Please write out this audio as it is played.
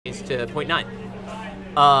to 0.9.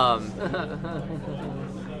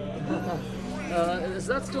 Is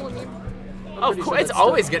that still a meme? Of course, it's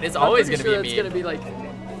always good. It's always going to be a meme. It's going to be like,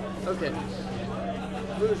 okay.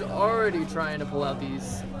 Who's already trying to pull out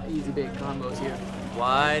these easy bait combos here?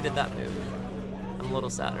 Why did that move? I'm a little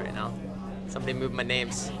sad right now. Somebody moved my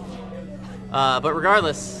names. But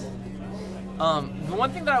regardless, the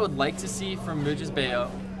one thing that I would like to see from Mooj's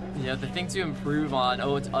Bayo, you know, the thing to improve on,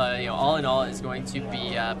 you know, all in all, is going to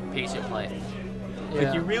be patient play. Yeah.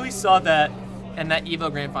 Like, you really saw that in that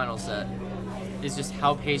Evo Grand Final set. Is just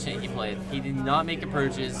how patient he played. He did not make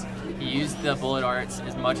approaches. He used the bullet arts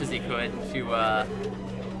as much as he could to, you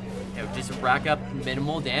know, just rack up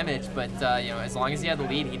minimal damage. But you know, as long as he had the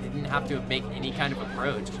lead, he didn't have to make any kind of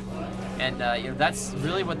approach. And you know, that's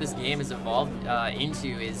really what this game has evolved into.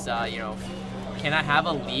 Is you know, can I have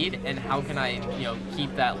a lead, and how can I, you know,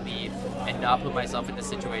 keep that lead and not put myself into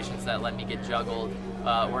situations that let me get juggled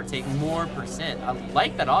or take more percent. I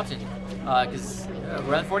like that option because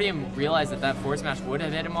Rutherfordium realized that forward smash would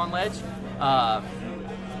have hit him on ledge,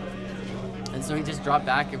 and so he just dropped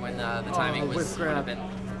back, and when the timing was would have been.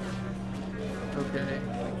 Okay,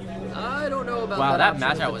 I don't know about wow, that.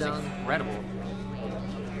 That matchup was incredible.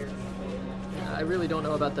 I really don't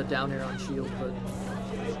know about the down air on shield, but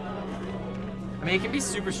I mean, it can be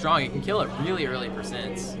super strong. It can kill at really early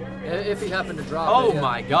percents. If he happened to drop oh it, yeah.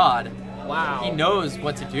 my god. Wow. He knows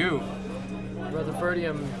what to do.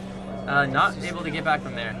 Rutherfordium not able to get back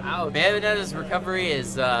from there. Ouch. Bayonetta's recovery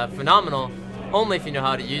is phenomenal, only if you know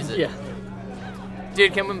how to use it. Yeah.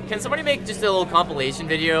 Dude, can somebody make just a little compilation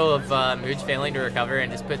video of Mooj failing to recover and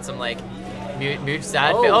just put some like Mooj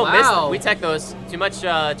sad? Oh, wow. Missed. We tech those. Too much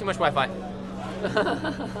Wi-Fi.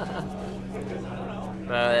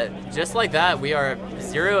 Just like that, we are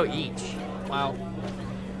 0 each. Wow.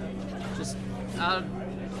 Just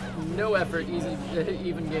no effort, easy,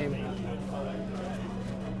 even game.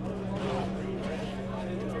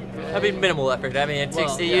 Okay. I mean, minimal effort. I mean, it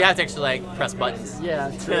takes you have to actually like press buttons.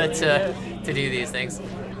 Yeah. to do these things.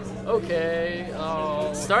 Okay.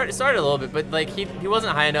 Started a little bit, but like he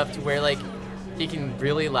wasn't high enough to where like he can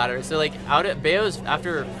really ladder. So like out at Bayo's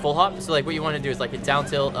after full hop. So like what you want to do is like a down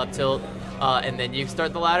tilt, up tilt. And then you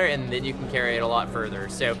start the ladder, and then you can carry it a lot further.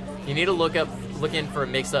 So you need to look in for a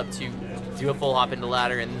mix-up to do a full hop into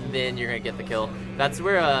ladder, and then you're gonna get the kill. That's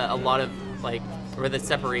where a lot of like where the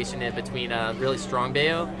separation is between a really strong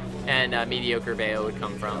Bayo and a mediocre Bayo would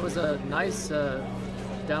come from. That was a nice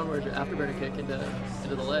downward afterburner kick into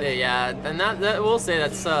the leg. Yeah, and that we'll say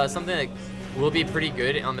that's something that will be pretty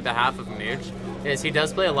good on the behalf of Mooj. Is he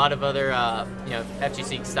does play a lot of other you know,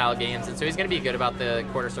 FGC style games, and so he's gonna be good about the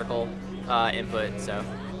quarter circle input. So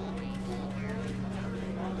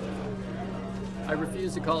I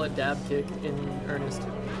refuse to call it dab kick in earnest.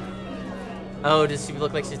 Oh, does she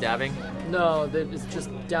look like she's dabbing? No, it's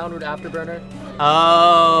just downward afterburner.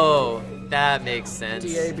 Oh, that makes sense.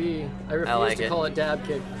 DAB. I refuse to call it dab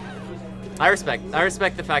kick. I respect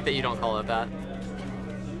the fact that you don't call it that.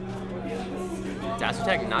 Dash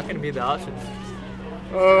attack not going to be the option.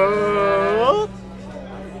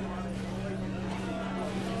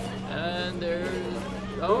 And there's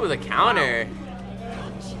oh, the counter.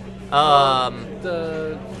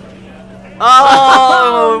 Wow.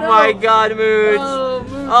 Oh no. My God, Mooj!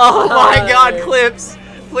 Oh my God, clips!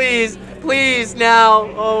 Please now!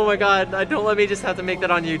 Oh my God! Don't let me just have to make that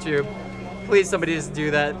on YouTube. Please, somebody just do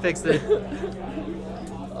that. Fix it.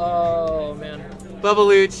 Oh man. Bubba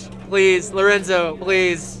Luch, please. Lorenzo,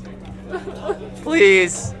 please.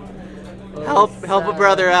 Please. Help a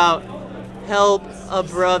brother out. Help a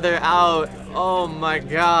brother out. Oh my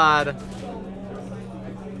God.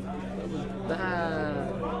 That was bad.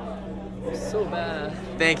 So bad.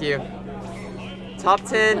 Thank you. Top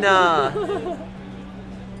 10.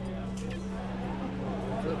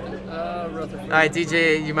 Rutherford. All right,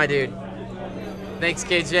 DJ, you my dude. Thanks,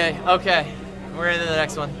 KJ. Okay, we're into the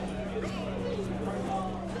next one.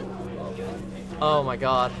 Oh my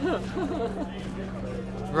God.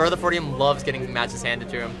 Rutherfordium loves getting matches handed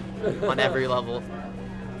to him on every level.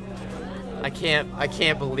 I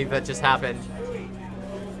can't believe that just happened.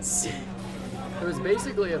 It was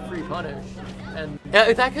basically a free punish, and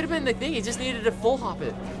yeah, that could have been the thing. He just needed to full hop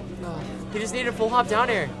it. He just needed a full hop down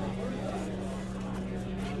air.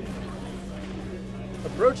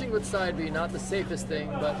 approaching with side B, not the safest thing,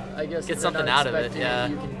 but I guess get something out of it. Yeah.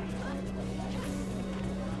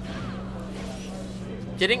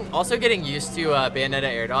 Also getting used to Bayonetta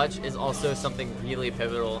air dodge is also something really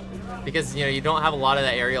pivotal, because you don't have a lot of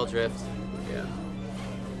that aerial drift. Yeah.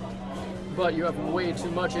 But you have way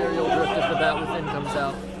too much aerial drift if the bat within comes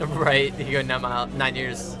out. Right, you go 9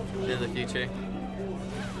 years into the future.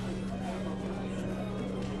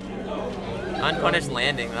 punish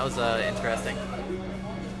landing. That was interesting.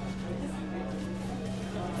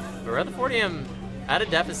 But Rutherfordium at a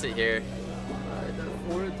deficit here. Alright, that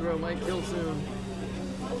forward throw might kill soon.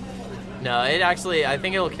 No, it actually, I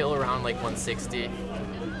think it'll kill around like 160.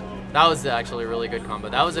 That was actually a really good combo.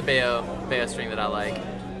 That was a Bayo string that I like.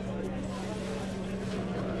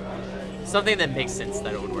 Something that makes sense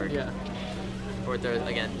that it would work. Yeah. Forward throw,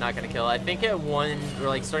 again, not going to kill. I think at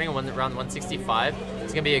starting at around 165,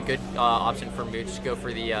 it's going to be a good option for Mooch to go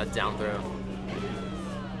for the down throw.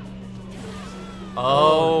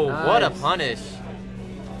 Oh, nice. What a punish.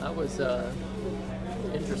 That was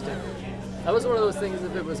interesting. That was one of those things,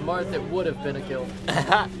 if it was Marth, it would have been a kill.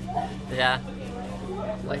 Yeah.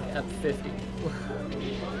 Like at 50.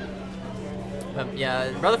 Yeah,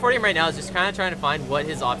 Rutherfordium right now is just kind of trying to find what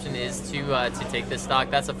his option is to take this stock.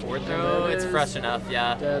 That's a forward throw. It's fresh enough,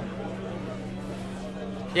 yeah. Dead.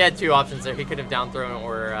 He had two options there. He could have down thrown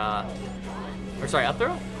or sorry, up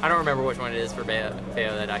throw? I don't remember which one it is for Bayo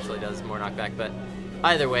that actually does more knockback, but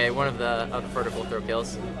either way, one of the vertical throw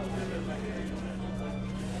kills.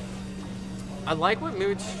 I like what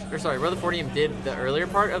Rutherfordium did the earlier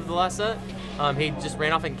part of the last set. He just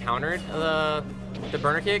ran off and countered the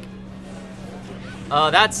burner kick.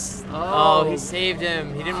 He saved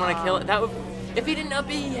him. He didn't want to kill it. If he didn't up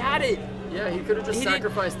B, he had it. Yeah, he could have just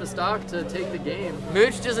sacrificed the stock to take the game.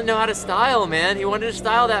 Mooch doesn't know how to style, man. He wanted to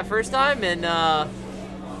style that first time and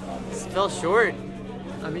fell short.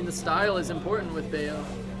 I mean, the style is important with Bayo.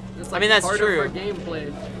 It's like I mean, that's part true. of her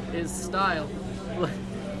gameplay is style.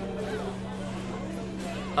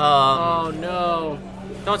 Oh no!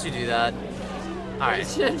 Don't you do that. All right.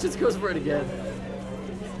 Shen just goes for it again.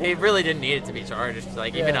 He really didn't need it to be charged.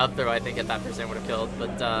 Like, even Yeah. up throw, I think at that percent would have killed,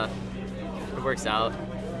 but it works out.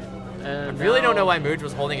 And I really don't know now- why Mooj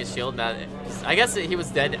was holding his shield. I guess he was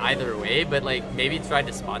dead either way, but like maybe tried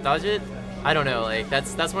to spot dodge it. I don't know. Like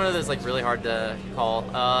that's one of those like really hard to call.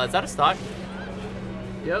 Is that a stock?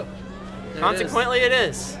 Yep. There Consequently, it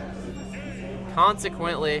is.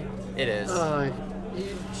 Consequently, it is. He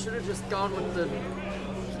should have just gone with the.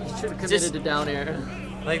 He should have committed to down air.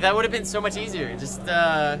 Like that would have been so much easier. Just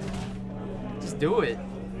do it.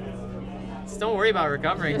 Just don't worry about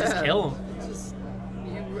recovering. Just kill him. Just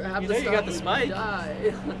you have You the know you stock got the and spike.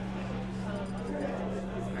 Die.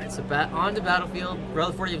 Alright, so on to Battlefield.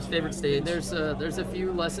 Rutherfordium's favorite stage. There's a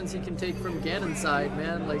few lessons you can take from Ganon's side,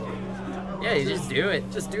 man. Like, yeah, you just do it.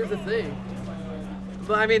 just do the thing.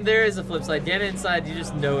 But I mean, there is a flip side. Ganon inside, you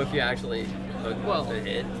just know if you actually hook the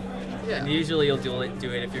hit. Yeah. And usually you'll do it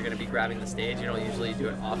if you're going to be grabbing the stage. You don't usually do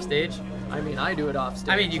it off stage. I mean, I do it off stage.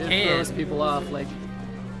 I mean, you it can. throws people off like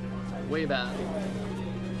way bad.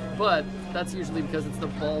 But that's usually because it's the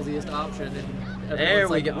ballsiest option. And There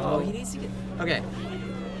we like, go. "Whoa." Oh, he needs to get. Okay.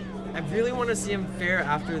 I really want to see him fare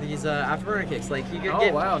after these afterburner kicks. Like he could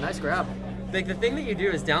get. Oh wow, nice grab. Like the thing that you do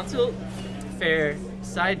is down tilt, fair,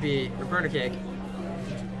 side B, or burner kick,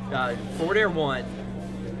 forward air 1,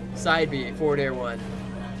 side B, forward air 1,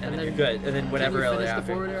 and then you're good. And then whatever else Can you finish the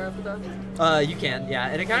after. forward air after that? You can, yeah.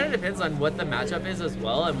 And it kind of depends on what the matchup is as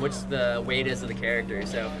well and which the weight is of the character.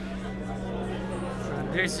 So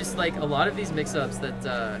there's just like a lot of these mix-ups that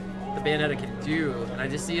the Bayonetta can do, and I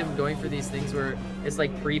just see him going for these things where it's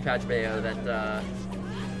like pre-patch Bayo that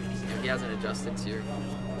he hasn't adjusted to.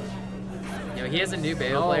 He has a new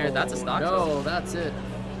Bayo player. That's a stock. No, that's it.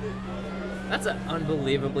 That's an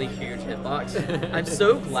unbelievably huge hitbox. I'm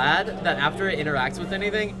so glad that after it interacts with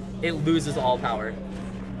anything, it loses all power.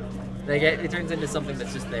 Like it turns into something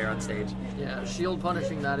that's just there on stage. Yeah, shield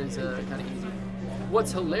punishing that is kind of easy.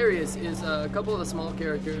 What's hilarious is a couple of the small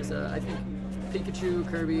characters, I think Pikachu,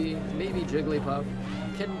 Kirby, maybe Jigglypuff,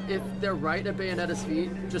 can, if they're right at Bayonetta's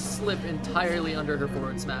feet, just slip entirely under her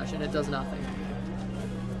forward smash and it does nothing.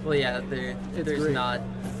 Well, yeah, there's great. not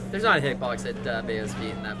a hitbox at Bayo's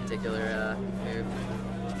feet in that particular move.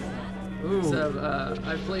 Ooh. So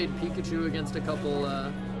I've played Pikachu against a couple.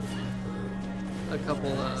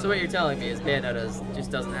 So what you're telling me is Bayonetta just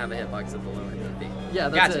doesn't have a hitbox at the lower end of the feet. Yeah,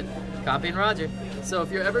 that's gotcha. it. Copying Roger. So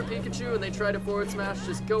if you're ever Pikachu and they try to forward smash,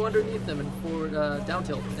 just go underneath them and forward down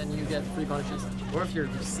tilt, and you get free punishes. Or if you're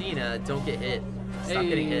Lucina, don't get hit. Stop Hey,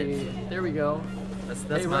 getting hit. there we go. That's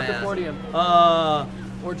Hey, my Rutherfordium.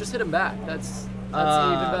 Or just hit him back. That's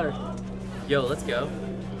even better. Yo, let's go.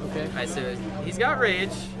 Okay. Alright, so he's got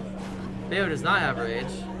rage. Bayo does not have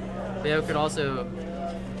rage. Bayo could also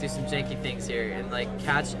do some janky things here and like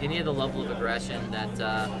catch any of the level of aggression that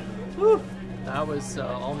That was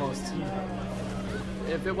almost.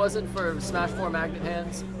 If it wasn't for Smash 4 magnet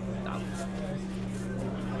hands.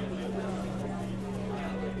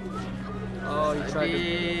 Oh, you tried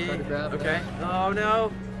to grab. Okay. Oh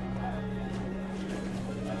no.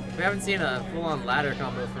 We haven't seen a full-on ladder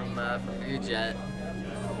combo from Uge yet.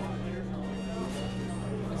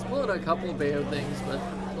 He's pulled a couple Bayo things, but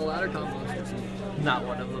the ladder combo is just not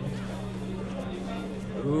one of them.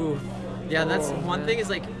 Ooh. Yeah, that's one thing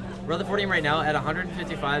is like Rutherfordium right now at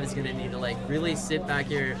 155 is gonna need to like really sit back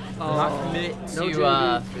here, not commit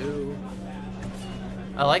to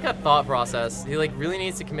I like a thought process. He like really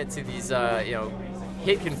needs to commit to these you know,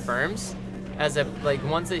 hit confirms as a like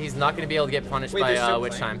ones that he's not gonna be able to get punished by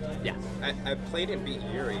witch time. Yeah. I played him beat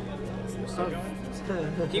Yuri. He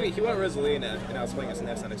went Rosalina and I was playing as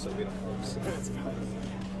Ness and I still beat him.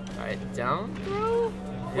 Alright, down throw?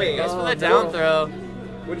 Wait, goes for the down throw.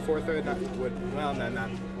 Would fourth throw, not would. Well, no,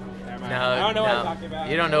 not. No, I don't know what I'm talking about.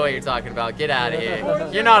 You don't know what you're talking about. Get out of here.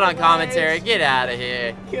 You're not on commentary. Get out of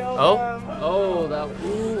here. Oh, that.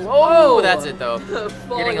 Ooh, oh, that's it though.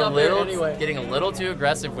 Getting getting a little too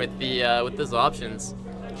aggressive with the with those options.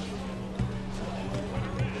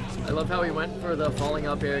 I love how he went for the falling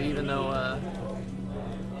up air, even though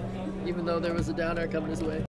there was a down air coming his way.